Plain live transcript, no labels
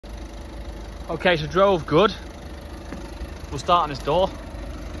Okay, so drove good. We'll start on this door.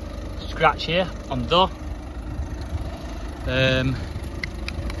 Scratch here on the door.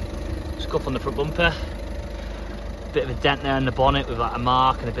 Scuff on the front bumper. Bit of a dent there in the bonnet with like a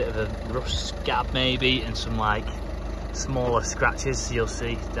mark and a bit of a rust scab maybe, and some like smaller scratches you'll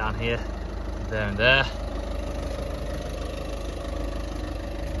see down here, there and there.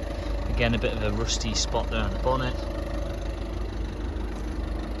 Again, a bit of a rusty spot there on the bonnet.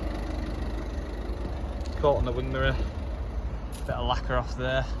 Caught on the wing mirror. Bit of lacquer off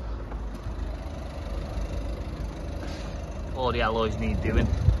there. All the alloys need doing.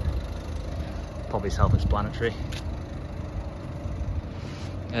 Probably self-explanatory.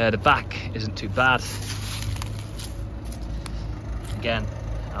 The back isn't too bad. Again,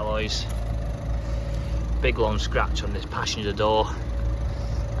 alloys. Big long scratch on this passenger door.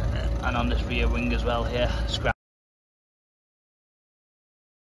 And on this rear wing as well here. Scratch